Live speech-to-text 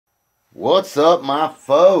What's up, my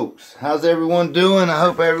folks? How's everyone doing? I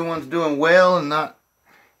hope everyone's doing well and not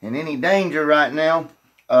in any danger right now.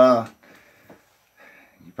 You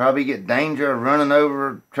probably get danger of running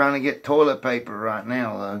over trying to get toilet paper right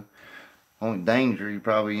now, though. Only danger you're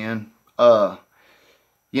probably in. Before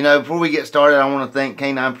we get started, I want to thank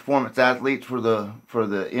K9 Performance Athletes for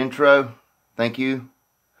the intro. Thank you.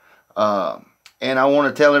 And I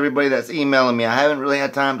want to tell everybody that's emailing me, I haven't really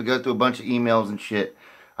had time to go through a bunch of emails and shit.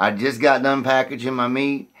 I just got done packaging my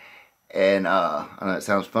meat, and I know it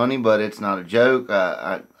sounds funny, but it's not a joke.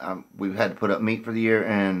 We've had to put up meat for the year,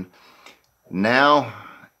 and now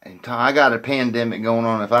I got a pandemic going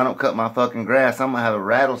on. If I don't cut my fucking grass, I'm gonna have a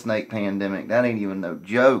rattlesnake pandemic. That ain't even no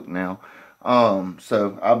joke now.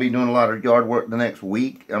 So I'll be doing a lot of yard work the next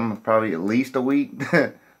week. I'm probably at least a week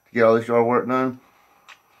to get all this yard work done,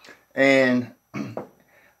 and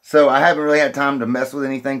so I haven't really had time to mess with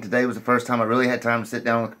anything. Today was the first time I really had time to sit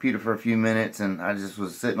down on the computer for a few minutes, and I just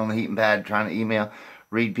was sitting on the heating pad trying to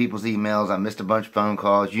read people's emails. I missed a bunch of phone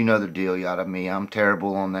calls. You know the deal, yada me. I'm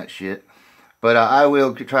terrible on that shit. But I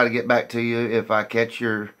will try to get back to you if I catch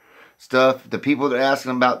your stuff. The people that are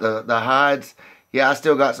asking about the hides, yeah, I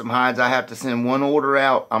still got some hides. I have to send one order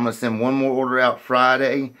out. I'm going to send one more order out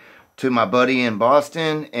Friday to my buddy in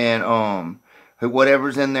Boston, and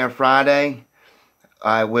whatever's in there Friday,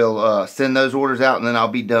 I will send those orders out, and then I'll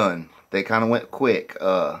be done. They kind of went quick.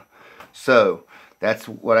 So that's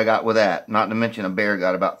what I got with that. Not to mention a bear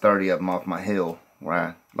got about 30 of them off my hill where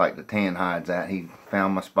I like to tan hides at. He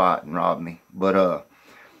found my spot and robbed me. But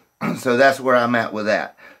so that's where I'm at with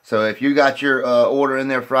that. So if you got your order in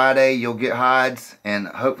there Friday, you'll get hides, and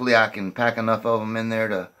hopefully I can pack enough of them in there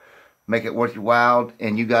to make it worth your while.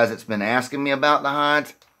 And you guys that's been asking me about the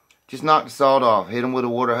hides, just knock the salt off. Hit them with a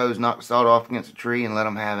water hose, knock the salt off against a tree, and let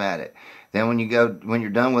them have at it. Then when you're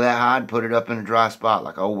done with that hide, put it up in a dry spot,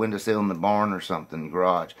 like an old windowsill in the barn or something in the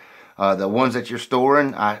garage. The ones that you're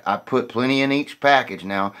storing, I put plenty in each package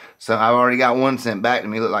now. So I've already got one sent back to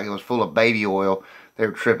me. It looked like it was full of baby oil. They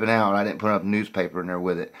were tripping out. I didn't put enough newspaper in there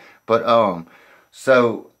with it. But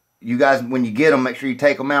so you guys, when you get them, make sure you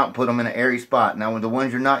take them out and put them in an airy spot. Now, when the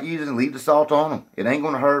ones you're not using, leave the salt on them. It ain't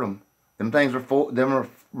going to hurt them. Them things are full. Them are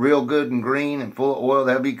real good and green and full of oil.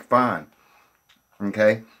 They'll be fine.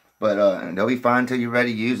 Okay? But they'll be fine until you're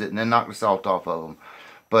ready to use it, and then knock the salt off of them.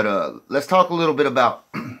 But let's talk a little bit about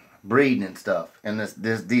breeding and stuff, and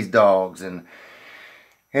these dogs and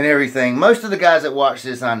everything. Most of the guys that watch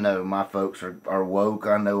this, I know, my folks are woke.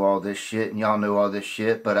 I know all this shit, and y'all know all this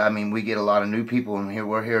shit. But I mean, we get a lot of new people in here.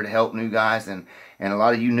 We're here to help new guys, and a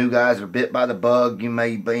lot of you new guys are bit by the bug. You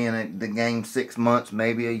may be in the game 6 months,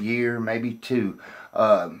 maybe a year, maybe 2.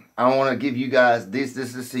 I want to give you guys this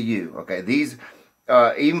is to you, okay? These,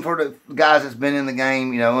 even for the guys that's been in the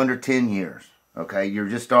game, under 10 years, okay? You're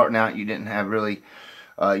just starting out. You didn't have really,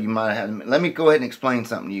 you might have had, let me go ahead and explain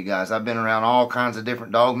something to you guys. I've been around all kinds of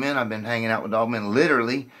different dog men. I've been hanging out with dog men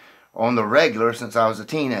literally on the regular since I was a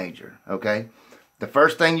teenager, okay? The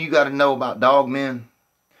first thing you got to know about dog men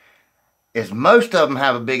is most of them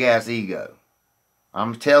have a big-ass ego.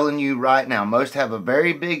 I'm telling you right now, most have a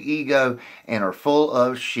very big ego and are full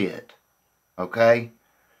of shit. Okay?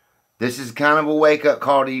 This is kind of a wake-up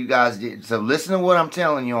call to you guys. So listen to what I'm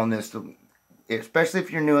telling you on this, especially if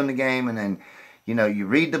you're new in the game, and then, you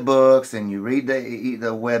read the books and you read the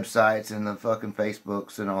websites and the fucking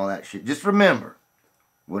Facebooks and all that shit. Just remember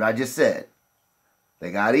what I just said.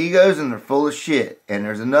 They got egos and they're full of shit. And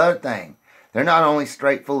there's another thing. They're not only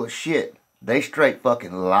straight full of shit, they straight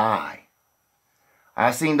fucking lie.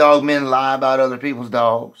 I've seen dog men lie about other people's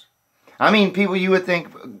dogs. I mean, people you would think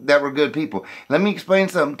that were good people. Let me explain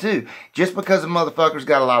something, too. Just because a motherfucker's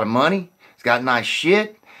got a lot of money, he's got nice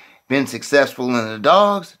shit, been successful in the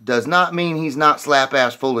dogs, does not mean he's not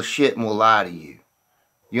slap-ass full of shit and will lie to you.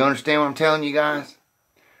 You understand what I'm telling you guys?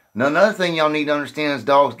 Now, another thing y'all need to understand is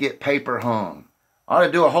dogs get paper hung. I ought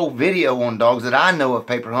to do a whole video on dogs that I know of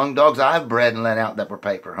paper hung, dogs I've bred and let out that were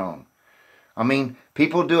paper hung. I mean,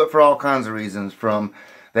 people do it for all kinds of reasons. From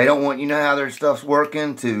they don't want how their stuff's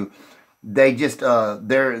working, to they just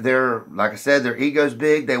they're like I said, their ego's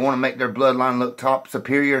big. They want to make their bloodline look top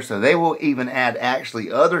superior, so they will even add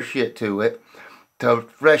actually other shit to it to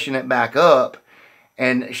freshen it back up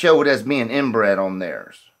and show it as being inbred on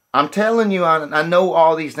theirs. I'm telling you, I know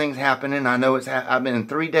all these things happening. I know I've been in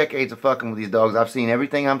 3 decades of fucking with these dogs. I've seen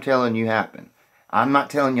everything I'm telling you happen. I'm not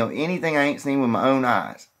telling you anything I ain't seen with my own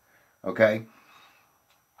eyes. Okay?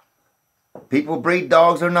 People breed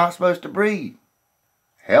dogs they're not supposed to breed.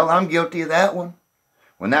 Hell, I'm guilty of that one.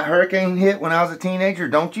 When that hurricane hit when I was a teenager,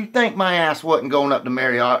 don't you think my ass wasn't going up to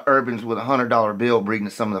Marriott Urbans with $100 bill breeding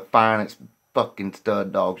some of the finest fucking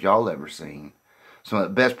stud dogs y'all ever seen. Some of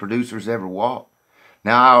the best producers ever walked.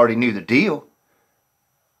 Now, I already knew the deal.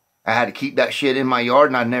 I had to keep that shit in my yard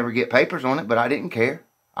and I'd never get papers on it, but I didn't care.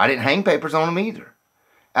 I didn't hang papers on them either.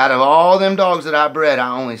 Out of all them dogs that I bred,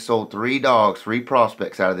 I only sold 3 dogs, 3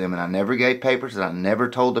 prospects out of them, and I never gave papers, and I never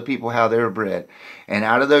told the people how they were bred. And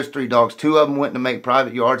out of those 3 dogs, 2 of them went to make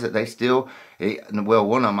private yards that they still, well,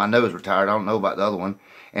 one of them I know is retired. I don't know about the other one.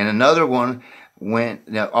 And another one went,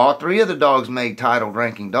 now, all 3 of the dogs made titled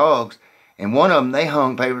ranking dogs, and one of them they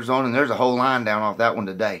hung papers on, and there's a whole line down off that one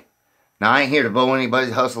today. Now, I ain't here to blow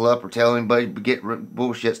anybody's hustle up or tell anybody to get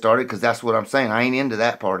bullshit started, because that's what I'm saying. I ain't into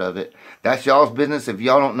that part of it. That's y'all's business. If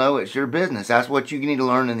y'all don't know, it's your business. That's what you need to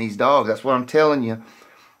learn in these dogs. That's what I'm telling you.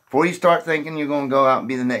 Before you start thinking you're going to go out and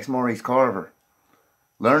be the next Maurice Carver,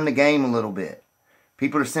 learn the game a little bit.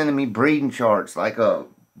 People are sending me breeding charts, like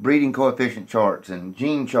breeding coefficient charts and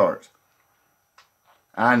gene charts.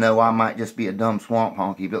 I know I might just be a dumb swamp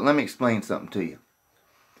honky, but let me explain something to you.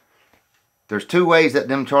 There's 2 ways that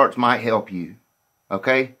them charts might help you,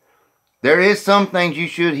 okay? There is some things you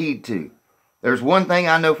should heed to. There's one thing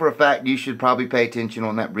I know for a fact you should probably pay attention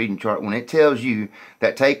on that breeding chart when it tells you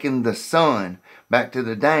that taking the son back to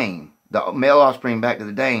the dame, the male offspring back to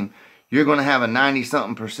the dame, you're going to have a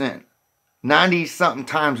 90-something%, 90-something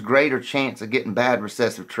times greater chance of getting bad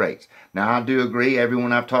recessive traits. Now, I do agree.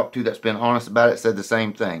 Everyone I've talked to that's been honest about it said the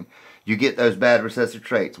same thing. You get those bad recessive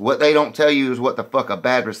traits. What they don't tell you is what the fuck a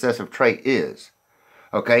bad recessive trait is.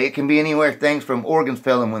 Okay, it can be anywhere, things from organs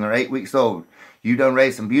failing when they're 8 weeks old. You done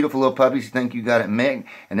raised some beautiful little puppies, you think you got it made,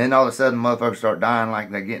 and then all of a sudden motherfuckers start dying like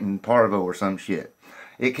they're getting parvo or some shit.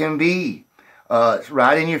 It can be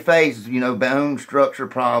right in your face, you know, bone structure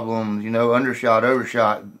problems, you know, undershot,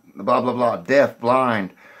 overshot, blah, blah, blah, deaf,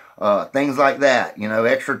 blind, things like that, you know,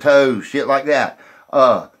 extra toes, shit like that.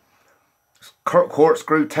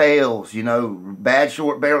 Corkscrew tails, you know, bad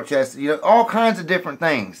short barrel chest, you know, all kinds of different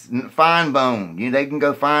things. Fine bone, you know, they can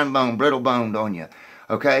go fine bone, brittle boned on you,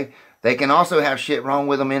 okay? They can also have shit wrong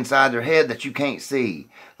with them inside their head that you can't see.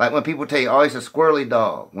 Like when people tell you, oh, he's a squirrely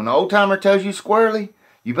dog. When the old timer tells you squirrely,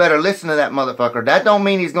 you better listen to that motherfucker. That don't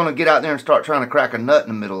mean he's going to get out there and start trying to crack a nut in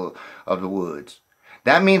the middle of the woods.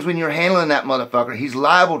 That means when you're handling that motherfucker, he's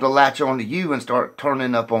liable to latch onto you and start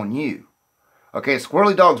turning up on you. Okay, a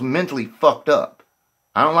squirrely dog's mentally fucked up.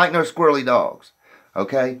 I don't like no squirrely dogs.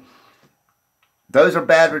 Okay? Those are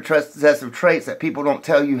bad recessive traits that people don't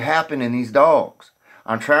tell you happen in these dogs.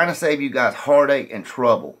 I'm trying to save you guys heartache and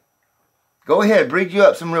trouble. Go ahead, breed you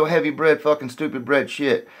up some real heavy bred, fucking stupid bred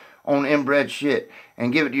shit on inbred shit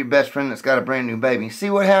and give it to your best friend that's got a brand new baby. See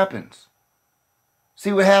what happens.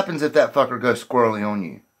 See what happens if that fucker goes squirrely on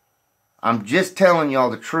you. I'm just telling y'all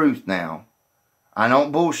the truth now. I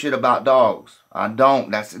don't bullshit about dogs. I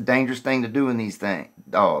don't. That's a dangerous thing to do in these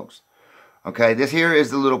dogs. Okay, this here is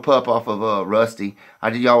the little pup off of Rusty.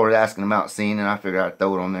 Y'all were asking about seeing, and I figured I'd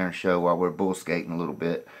throw it on there and show while we're bull skating a little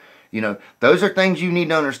bit. You know, those are things you need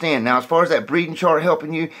to understand. Now, as far as that breeding chart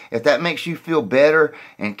helping you, if that makes you feel better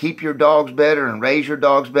and keep your dogs better and raise your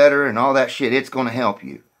dogs better and all that shit, it's going to help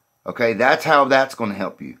you. Okay, that's how that's going to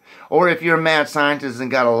help you. Or if you're a mad scientist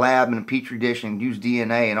and got a lab and a petri dish and use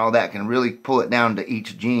DNA and all that, can really pull it down to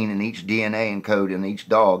each gene and each DNA encode in each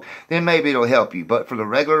dog, then maybe it'll help you. But for the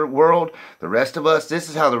regular world, the rest of us, this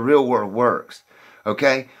is how the real world works.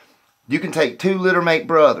 Okay, you can take 2 litter-mate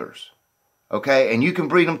brothers, okay, and you can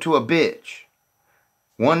breed them to a bitch.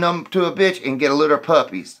 One of them to a bitch and get a litter of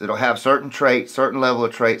puppies that'll have certain traits, certain level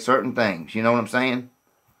of traits, certain things. You know what I'm saying?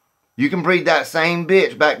 You can breed that same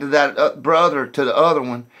bitch back to that brother to the other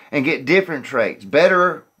one and get different traits,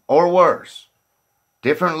 better or worse.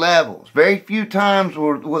 Different levels. Very few times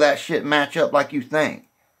will that shit match up like you think.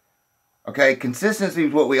 Okay, consistency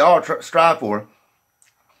is what we all strive for.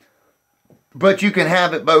 But you can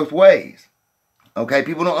have it both ways. Okay,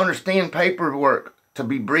 people don't understand paperwork to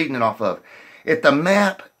be breeding it off of. If the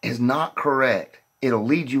map is not correct, it'll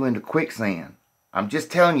lead you into quicksand. I'm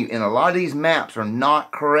just telling you, and a lot of these maps are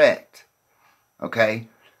not correct. Okay?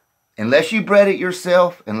 Unless you bred it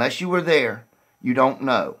yourself, unless you were there, you don't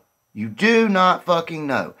know. You do not fucking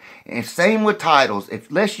know. And same with titles.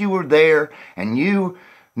 Unless you were there and you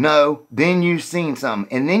know, then you've seen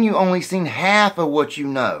something. And then you only seen half of what you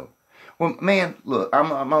know. Well, man, look, I'm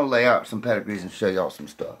going to lay out some pedigrees and show y'all some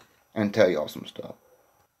stuff. And tell y'all some stuff.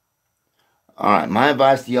 Alright, my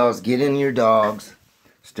advice to y'all is get in your dogs.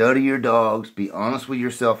 Study your dogs. Be honest with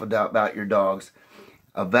yourself about your dogs.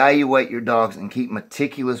 Evaluate your dogs and keep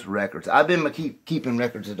meticulous records. I've been keeping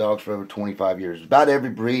records of dogs for over 25 years. About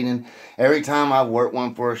every breeding. Every time I worked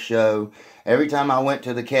one for a show. Every time I went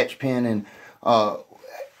to the catch pen and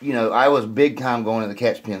you know, I was big time going to the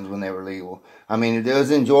catch pens when they were legal. I mean, it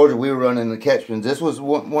was in Georgia, we were running the catch pens. This was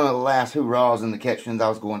one of the last hoorahs in the catch pens. I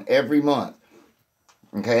was going every month.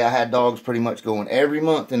 Okay, I had dogs pretty much going every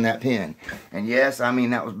month in that pen. And yes, I mean,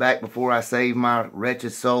 that was back before I saved my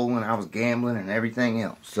wretched soul and I was gambling and everything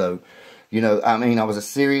else. So, you know, I mean, I was a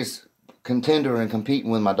serious contender and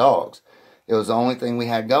competing with my dogs. It was the only thing we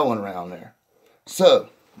had going around there. So,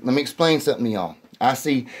 let me explain something to y'all. I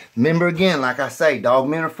see, remember again, like I say, dog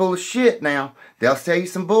men are full of shit now. They'll tell you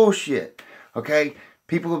some bullshit. Okay,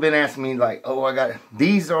 people have been asking me like, oh, I got,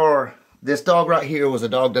 this dog right here was a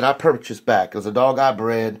dog that I purchased back. It was a dog I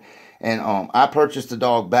bred, and I purchased the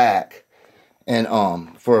dog back. And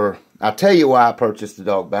I'll tell you why I purchased the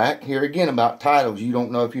dog back. Here again about titles. You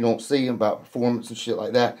don't know if you don't see them, about performance and shit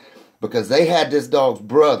like that. Because they had this dog's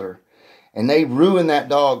brother, and they ruined that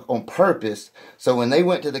dog on purpose. So when they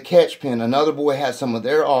went to the catch pen, another boy had some of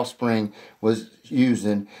their offspring was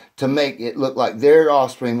using to make it look like their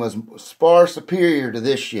offspring was far superior to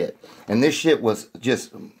this shit. And this shit was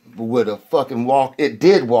just, would have fucking walked, it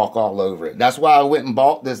did walk all over it. That's why I went and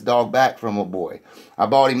bought this dog back from a boy. I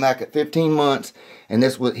bought him back at 15 months, and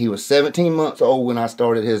he was 17 months old when I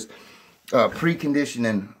started his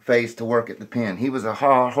preconditioning phase to work at the pen. He was a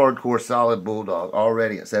hardcore solid bulldog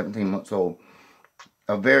already at 17 months old.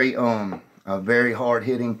 A very hard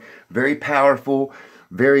hitting, very powerful,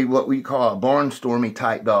 very what we call a barnstormy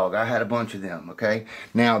type dog. I had a bunch of them, okay?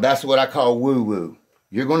 Now, that's what I call woo-woo.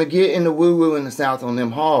 You're going to get into woo-woo in the South on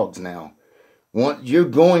them hogs now. You're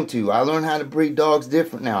going to. I learned how to breed dogs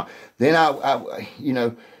different now. Then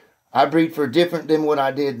I breed for different than what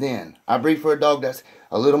I did then. I breed for a dog that's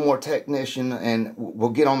a little more technician and will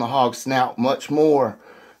get on the hog snout much more.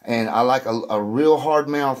 And I like a real hard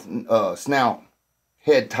mouth snout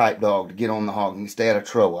head type dog to get on the hog and stay out of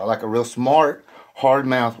trouble. I like a real smart, hard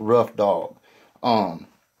mouth, rough dog.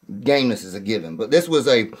 Gameness is a given. But this was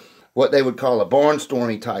what they would call a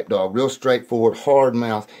barnstormy type dog. Real straightforward, hard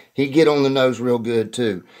mouth. He'd get on the nose real good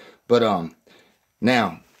too. But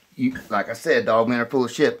now, like I said, dog men are full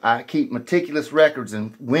of shit. I keep meticulous records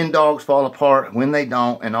and when dogs fall apart, when they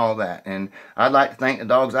don't, and all that. And I'd like to think the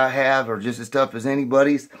dogs I have are just as tough as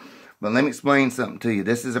anybody's. But let me explain something to you.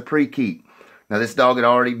 This is a pre-keep. Now, this dog had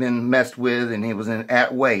already been messed with, and he was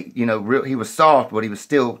at weight. You know, he was soft, but he was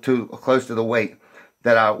still too close to the weight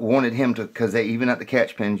that I wanted him to, because even at the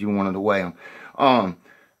catch pens, you wanted to weigh him.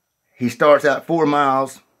 He starts out 4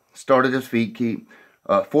 miles, started his feed keep,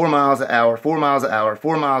 4 miles an hour, 4 miles an hour,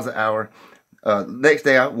 4 miles an hour. Next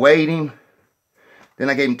day, I weighed him. Then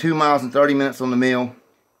I gave him 2 miles and 30 minutes on the meal.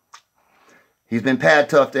 He's been pad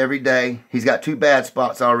toughed every day. He's got 2 bad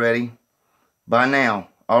spots already. By now,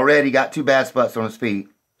 already got 2 bad spots on his feet.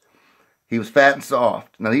 He was fat and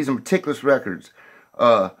soft. Now, these are meticulous records.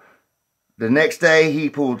 The next day, he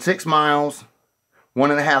pulled 6 miles,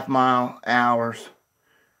 1.5 mile hours,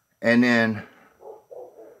 and then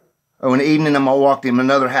in the evening, I walked him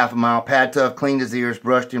another half a mile, pad tough, cleaned his ears,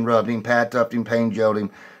 brushed him, rubbed him, pad toughed him, pain gelled him,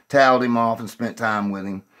 toweled him off, and spent time with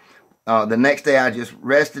him. The next day, I just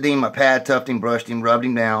rested him, I pad toughed him, brushed him, rubbed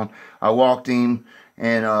him down. I walked him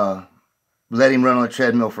and let him run on the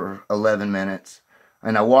treadmill for 11 minutes.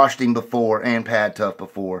 And I washed him before and pad toughed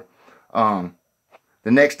before. The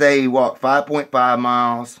next day, he walked 5.5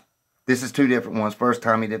 miles. This is 2 different ones. First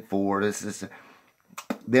time he did 4.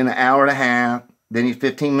 Then an hour and a half. Then he's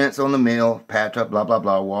 15 minutes on the meal, pad tough, blah, blah,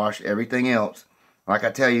 blah, wash, everything else. Like I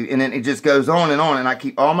tell you. And then it just goes on, and I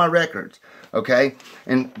keep all my records, okay?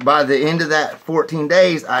 And by the end of that 14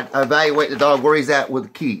 days, I evaluate the dog where he's at with the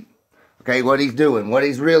keep. Okay, what he's doing, what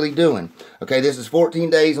he's really doing. Okay, this is 14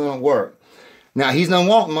 days on work. Now, he's done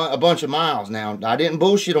walking a bunch of miles now. I didn't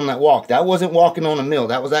bullshit on that walk. That wasn't walking on a mill.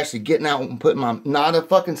 That was actually getting out and putting not a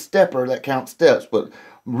fucking stepper that counts steps, but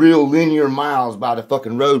real linear miles by the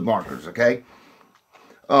fucking road markers, okay?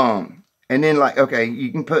 And then, like, okay, you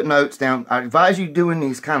can put notes down. I advise you doing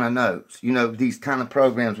these kind of notes, you know, these kind of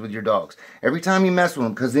programs with your dogs. Every time you mess with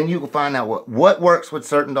them, because then you will find out what works with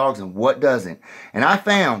certain dogs and what doesn't. And I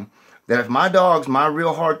found that if my dogs, my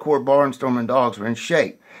real hardcore barnstorming dogs, were in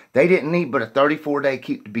shape, they didn't need but a 34-day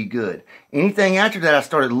keep to be good. Anything after that, I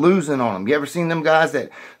started losing on them. You ever seen them guys that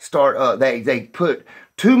start, they put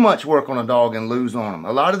too much work on a dog and lose on them?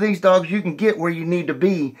 A lot of these dogs you can get where you need to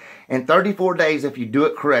be in 34 days if you do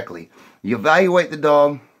it correctly. You evaluate the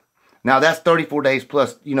dog. Now, that's 34 days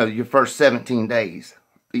plus, you know, your first 17 days,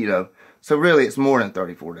 you know. So, really, it's more than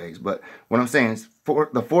 34 days. But what I'm saying is,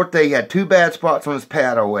 the 4th day, he had 2 bad spots on his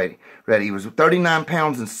pad already. He was 39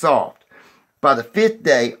 pounds and soft. By the 5th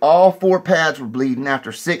day, all 4 pads were bleeding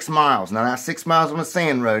after 6 miles. Now, that's 6 miles on a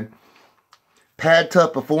sand road. Pad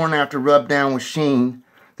tough before and after rub down with sheen.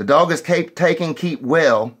 The dog is taken keep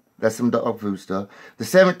well. That's some dog food stuff. The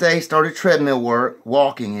 7th day, started treadmill work,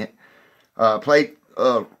 walking it. Played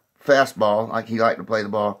fastball, like he liked to play the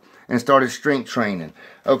ball. And started strength training.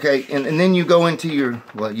 Okay, and then you go into your,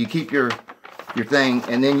 well, you keep your thing,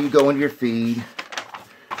 and then you go into your feed.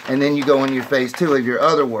 And then you go into your phase 2 of your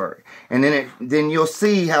other work. And then you'll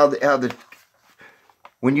see how the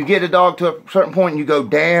when you get a dog to a certain point and you go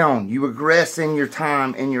down, you regress in your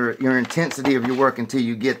time and your intensity of your work until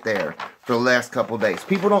you get there for the last couple of days.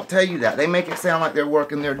 People don't tell you that. They make it sound like they're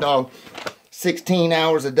working their dog 16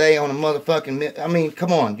 hours a day on a motherfucking... I mean,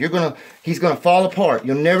 come on. He's gonna fall apart.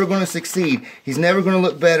 You're never gonna succeed. He's never gonna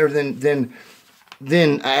look better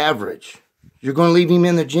than average. You're gonna leave him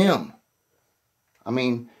in the gym. I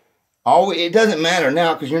mean, it doesn't matter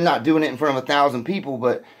now because you're not doing it in front of 1,000 people,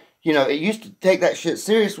 but... You know, it used to take that shit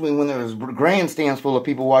seriously when there was grandstands full of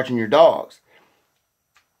people watching your dogs.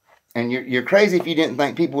 And you're crazy if you didn't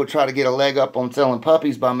think people would try to get a leg up on selling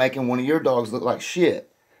puppies by making one of your dogs look like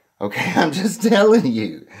shit. Okay, I'm just telling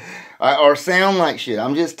you. Or sound like shit.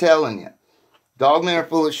 I'm just telling you. Dogmen are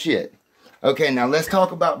full of shit. Okay, now let's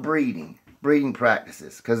talk about breeding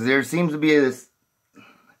practices. Because there seems to be this...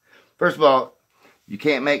 First of all, you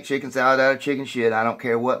can't make chicken salad out of chicken shit. I don't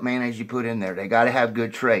care what mayonnaise you put in there. They got to have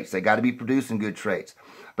good traits. They got to be producing good traits.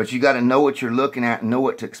 But you got to know what you're looking at and know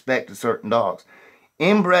what to expect of certain dogs.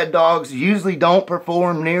 Inbred dogs usually don't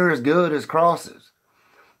perform near as good as crosses.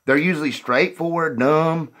 They're usually straightforward,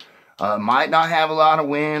 dumb, might not have a lot of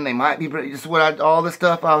wind. They might be just all the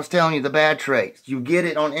stuff I was telling you, the bad traits. You get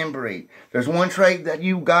it on inbreed. There's one trait that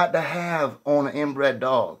you got to have on an inbred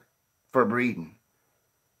dog for breeding.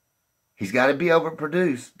 He's got to be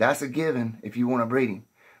overproduced. That's a given if you want to breed him.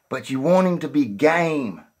 But you want him to be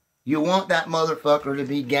game. You want that motherfucker to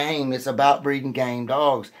be game. It's about breeding game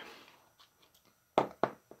dogs.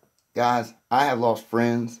 Guys, I have lost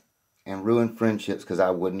friends and ruined friendships because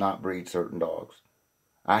I would not breed certain dogs.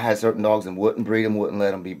 I had certain dogs and wouldn't breed them, wouldn't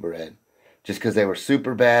let them be bred. Just because they were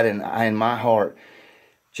super bad, and in my heart,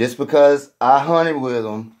 just because I hunted with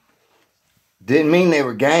them, didn't mean they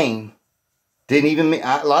were game. Didn't even mean,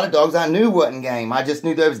 a lot of dogs I knew wasn't game. I just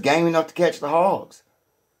knew they was game enough to catch the hogs.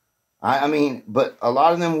 I mean, but a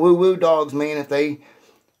lot of them woo-woo dogs, man, if they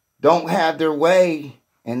don't have their way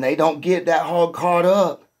and they don't get that hog caught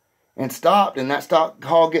up and stopped, and that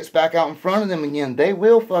hog gets back out in front of them again, they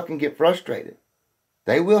will fucking get frustrated.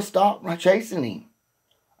 They will stop chasing him.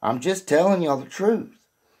 I'm just telling y'all the truth.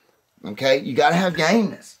 Okay? You got to have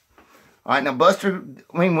gameness. All right, now Buster,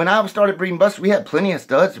 I mean, when I started breeding Buster, we had plenty of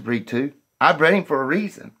studs to breed too. I bred him for a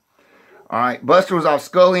reason. Alright, Buster was off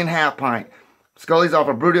Scully and Half Pint. Scully's off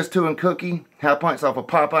of Brutus 2 and Cookie. Half Pint's off of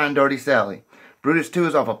Popeye and Dirty Sally. Brutus 2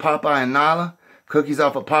 is off of Popeye and Nyla. Cookie's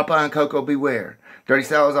off of Popeye and Coco Beware. Dirty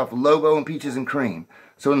Sally's off of Lobo and Peaches and Cream.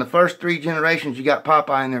 So in the first 3 generations, you got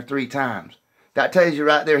Popeye in there 3 times. That tells you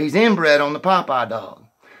right there, he's inbred on the Popeye dog.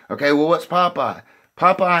 Okay, well, what's Popeye?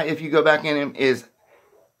 Popeye, if you go back in him, is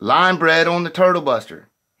line bred on the Turtle Buster.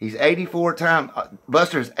 He's 84 times,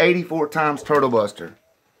 Buster's 84 times Turtle Buster.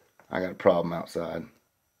 I got a problem outside.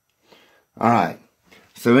 Alright,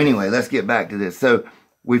 so anyway, let's get back to this. So,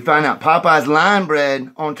 we find out Popeye's line bred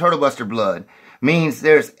on Turtle Buster blood. Means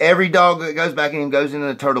there's every dog that goes back in him goes into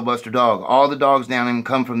the Turtle Buster dog. All the dogs down in him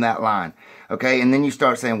come from that line. Okay, and then you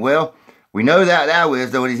start saying, well, we know that is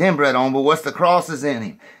though he's inbred on, but what's the crosses in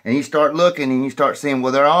him? And you start looking and you start seeing,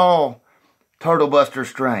 well, they're all Turtle Buster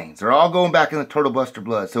strains. They're all going back in the Turtle Buster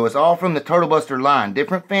blood. So it's all from the Turtle Buster line.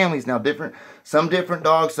 Different families now, some different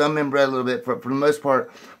dogs, some inbred a little bit. For the most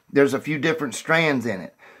part, there's a few different strands in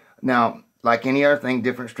it. Now, like any other thing,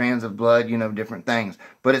 different strands of blood, you know, different things.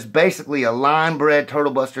 But it's basically a line-bred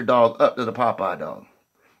Turtle Buster dog up to the Popeye dog.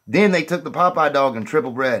 Then they took the Popeye dog and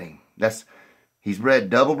triple bred him. He's bred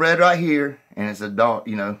double bred right here, and it's a dog,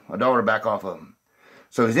 you know, a daughter back off of him.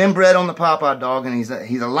 So he's inbred on the Popeye dog, and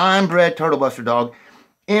he's a line-bred Turtle Buster dog,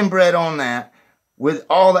 inbred on that, with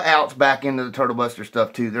all the outs back into the Turtle Buster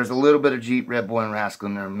stuff too. There's a little bit of Jeep, Red Boy, and Rascal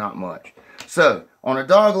in there, not much. So, on a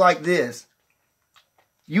dog like this,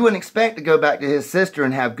 you wouldn't expect to go back to his sister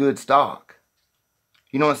and have good stock.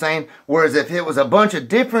 You know what I'm saying? Whereas if it was a bunch of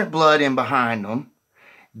different blood in behind them,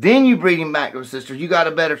 then you breed him back to his sister, you got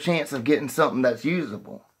a better chance of getting something that's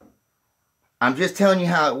usable. I'm just telling you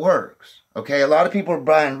how it works. Okay, a lot of people are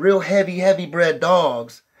buying real heavy bred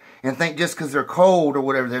dogs and think just because they're cold or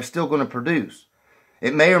whatever, they're still going to produce.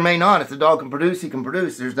 It may or may not. If the dog can produce, he can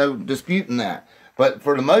produce. There's no disputing that. But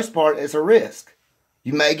for the most part, it's a risk.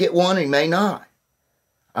 You may get one, and you may not.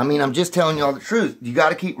 I mean, I'm just telling you all the truth. You got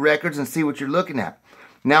to keep records and see what you're looking at.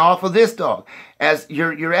 Now, off of this dog, as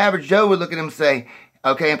your average Joe would look at him and say,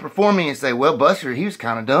 Okay, and performing and say, well, Buster, he was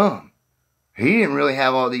kind of dumb. He didn't really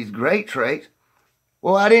have all these great traits.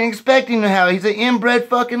 Well, I didn't expect him to have. He's an inbred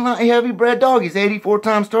fucking heavy bred dog. He's 84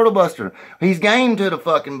 times Turtle Buster. He's game to the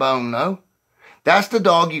fucking bone, though. That's the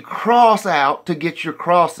dog you cross out to get your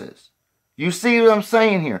crosses. You see what I'm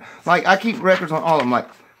saying here? Like, I keep records on all of them. Like,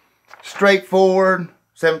 straightforward,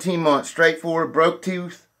 17 months, straightforward, broke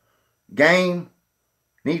tooth, game,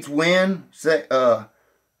 needs wind,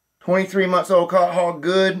 23 months old caught hog,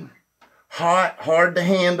 good, hot, hard to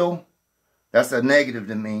handle. That's a negative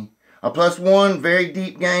to me. A +1, very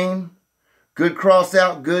deep game, good cross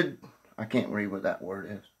out, good, I can't read what that word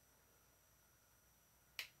is.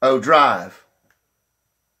 Oh, drive.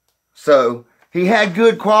 So, he had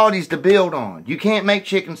good qualities to build on. You can't make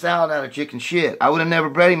chicken salad out of chicken shit. I would have never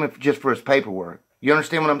bred him just for his paperwork. You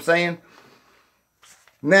understand what I'm saying?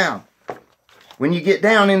 Now, when you get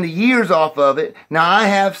down in the years off of it, now I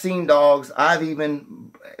have seen dogs, I've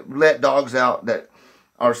even let dogs out that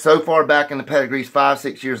are so far back in the pedigrees, 5,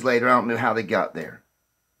 6 years later, I don't know how they got there.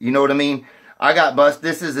 You know what I mean? I got bust.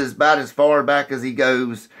 This is about as far back as he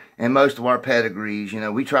goes in most of our pedigrees. You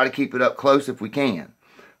know, we try to keep it up close if we can.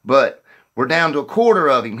 But we're down to a quarter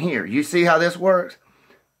of him here. You see how this works?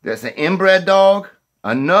 That's an inbred dog,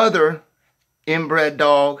 another inbred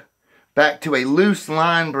dog, back to a loose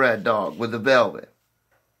line bred dog with the Velvet.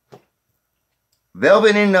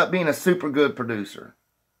 Velvet ended up being a super good producer.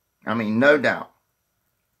 I mean, no doubt.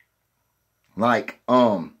 Like,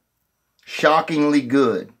 shockingly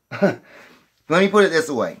good. Let me put it this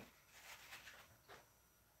way.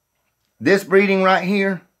 This breeding right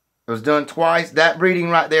here was done twice. That breeding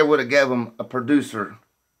right there would have given him a producer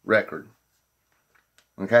record.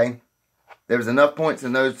 Okay? There was enough points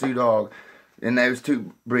in those two dogs, in those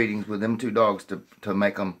two breedings with them two dogs to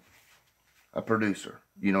make them a producer.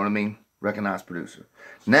 You know what I mean? Recognized producer.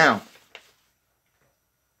 Now,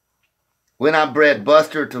 when I bred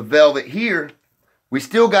Buster to Velvet here, we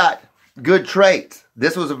still got good traits.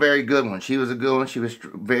 This was a very good one. She was a good one. She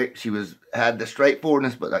had the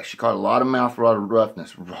straightforwardness, but like she caught a lot of mouth rod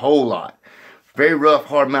roughness, a whole lot. Very rough,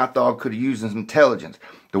 hard mouth dog, could have used some intelligence.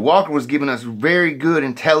 The Walker was giving us very good,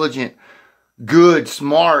 intelligent, good,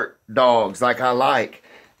 smart dogs like I like,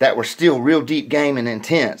 that were still real deep game and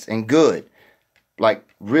intense and good. Like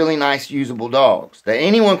really nice, usable dogs that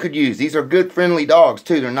anyone could use. These are good, friendly dogs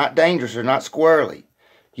too. They're not dangerous. They're not squirrely.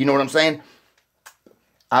 You know what I'm saying?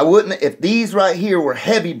 I wouldn't, if these right here were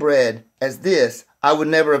heavy bred as this, I would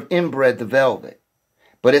never have inbred the Velvet.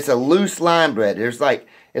 But it's a loose line bred. There's like,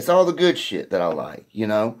 it's all the good shit that I like, you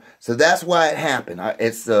know? So that's why it happened.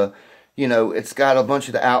 It's you know, it's got a bunch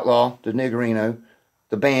of the Outlaw, the Niggerino,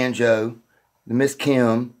 the Banjo, the Miss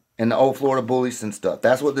Kim, and the old Florida Bullies and stuff.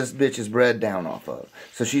 That's what this bitch is bred down off of.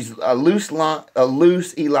 So she's a loose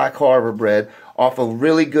Eli Carver bred off a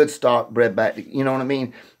really good stock bred back, you know what I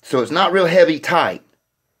mean? So it's not real heavy tight.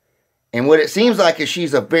 And what it seems like is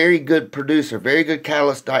she's a very good producer, very good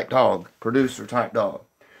catalyst type dog, producer type dog.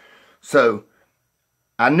 So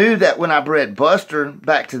I knew that when I bred Buster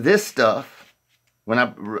back to this stuff,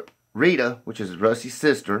 Rita, which is Rusty's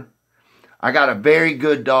sister, I got a very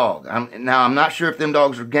good dog. Now, I'm not sure if them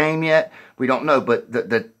dogs are game yet. We don't know, but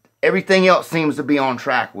everything else seems to be on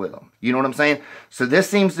track with them. You know what I'm saying? So this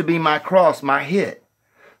seems to be my cross, my hit.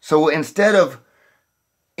 So instead of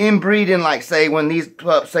inbreeding, like say when these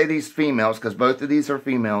pups, say these females, because both of these are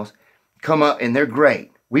females, come up and they're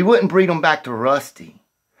great, we wouldn't breed them back to Rusty.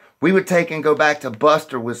 We would take and go back to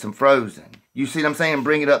Buster with some frozen. You see what I'm saying?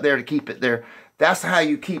 Bring it up there to keep it there. That's how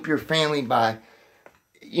you keep your family by,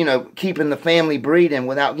 you know, keeping the family breeding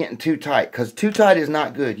without getting too tight. Because too tight is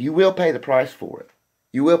not good. You will pay the price for it.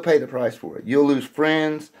 You will pay the price for it. You'll lose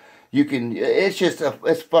friends. You can, it's just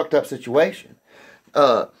it's a fucked up situation.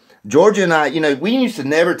 Georgia and I, you know, we used to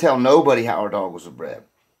never tell nobody how our dog was bred.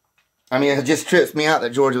 I mean, it just trips me out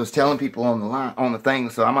that Georgia was telling people on the line, on the thing,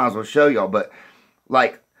 so I might as well show y'all. But,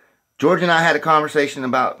 like, Georgia and I had a conversation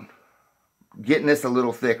about getting this a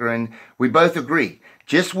little thicker, and we both agree.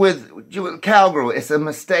 Just with Cowgirl, it's a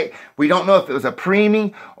mistake. We don't know if it was a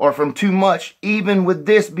preemie or from too much. Even with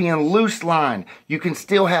this being loose line, you can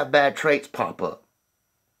still have bad traits pop up.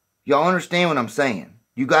 Y'all understand what I'm saying?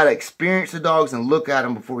 You got to experience the dogs and look at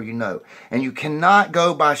them before you know. And you cannot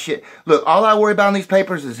go by shit. Look, all I worry about in these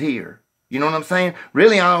papers is here. You know what I'm saying?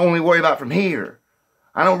 Really, I only worry about from here.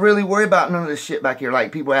 I don't really worry about none of this shit back here.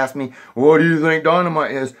 Like, people ask me, what do you think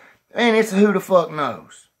Dynamite is? And it's who the fuck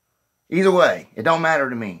knows. Either way, it don't matter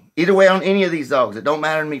to me. Either way on any of these dogs, it don't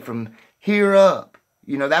matter to me from here up.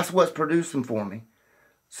 You know, that's what's producing for me.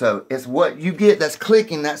 So, it's what you get that's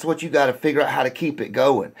clicking. That's what you got to figure out how to keep it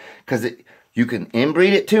going. Because you can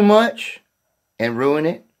inbreed it too much, and ruin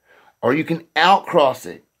it, or you can outcross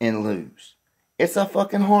it and lose. It's a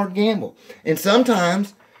fucking hard gamble. And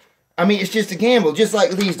sometimes, I mean, it's just a gamble. Just like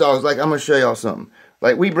these dogs. Like, I'm going to show y'all something.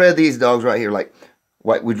 Like, we bred these dogs right here. Like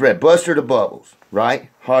we bred Buster to Bubbles, right?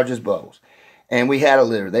 Hodges Bubbles. And we had a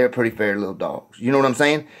litter. They were pretty fair little dogs. You know what I'm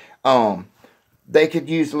saying? They could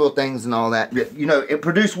use little things and all that. You know, it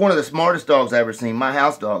produced one of the smartest dogs I've ever seen. My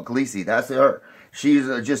house dog, Khaleesi. That's her. She's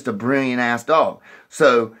just a brilliant-ass dog.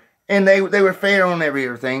 So, and they were fair on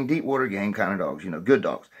everything. Deep water game kind of dogs. You know, good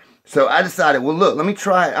dogs. So I decided, well, look, let me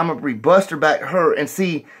try it. I'm going to bring Buster back to her and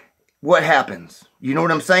see what happens. You know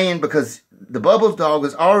what I'm saying? Because the Bubbles dog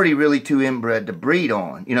was already really too inbred to breed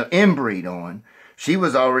on. You know, inbreed on. She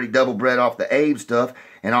was already double bred off the Abe stuff.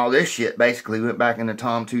 And all this shit basically went back into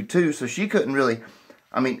Tom 2-2. So she couldn't really,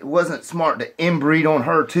 I mean, it wasn't smart to inbreed on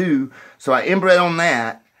her too. So I inbred on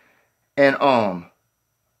that. And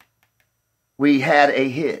we had a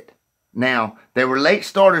hit. Now, they were late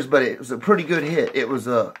starters, but it was a pretty good hit. It was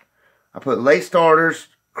I put late starters,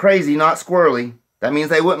 crazy, not squirrely. That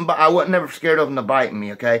means I wasn't never scared of them to bite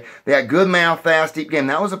me, okay? They had good mouth, fast, deep game.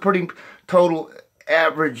 That was a pretty total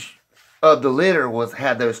average of the litter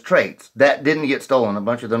had those traits. That didn't get stolen. A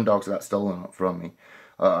bunch of them dogs got stolen from me.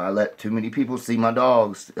 I let too many people see my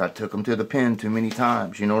dogs. I took them to the pen too many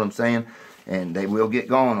times. You know what I'm saying? And they will get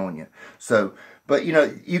gone on you. So, but you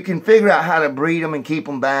know, you can figure out how to breed them and keep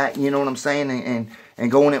them back. You know what I'm saying?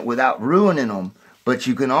 And go in it without ruining them. But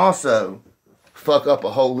you can also fuck up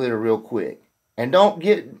a whole litter real quick. And don't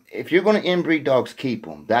get, if you're going to inbreed dogs, keep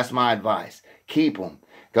them. That's my advice. Keep them.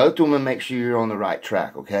 Go through them and make sure you're on the right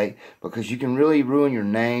track, okay? Because you can really ruin your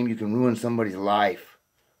name. You can ruin somebody's life.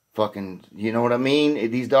 Fucking, you know what I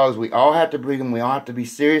mean? These dogs, we all have to breed them. We all have to be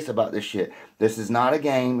serious about this shit. This is not a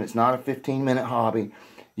game. It's not a 15-minute hobby.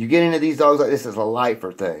 You get into these dogs like this as a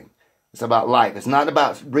lifer thing. It's about life. It's not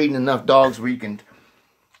about breeding enough dogs where you can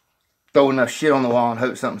throw enough shit on the wall and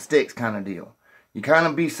hope something sticks kind of deal. You kind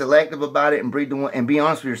of be selective about it and breed the one, and be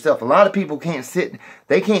honest with yourself. A lot of people can't sit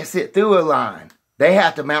through a line. They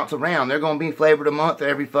have to bounce around. They're going to be flavored a month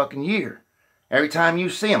every fucking year. Every time you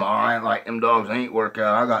see them, oh, I ain't like them dogs. They ain't work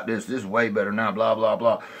out. I got this. This is way better now, blah, blah,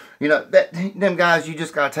 blah. You know, them guys, you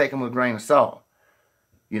just got to take them with a grain of salt.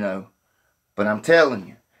 You know. But I'm telling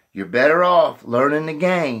you, you're better off learning the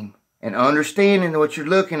game and understanding what you're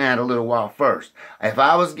looking at a little while first. If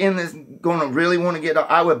I was going to really want to get,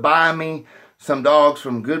 I would buy me some dogs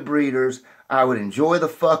from good breeders. I would enjoy the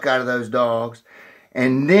fuck out of those dogs.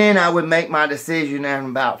 And then I would make my decision in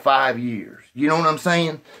about 5 years. You know what I'm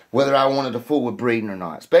saying? Whether I wanted to fool with breeding or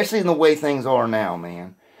not. Especially in the way things are now,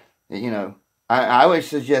 man. You know, I always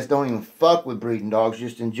suggest don't even fuck with breeding dogs.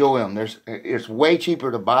 Just enjoy them. It's way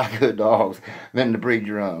cheaper to buy good dogs than to breed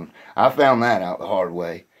your own. I found that out the hard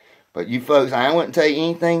way. But you folks, I wouldn't tell you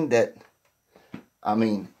anything that, I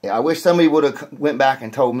mean, I wish somebody would have went back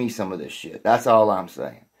and told me some of this shit. That's all I'm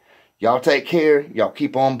saying. Y'all take care. Y'all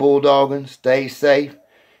keep on bulldogging. Stay safe.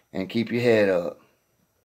 And keep your head up.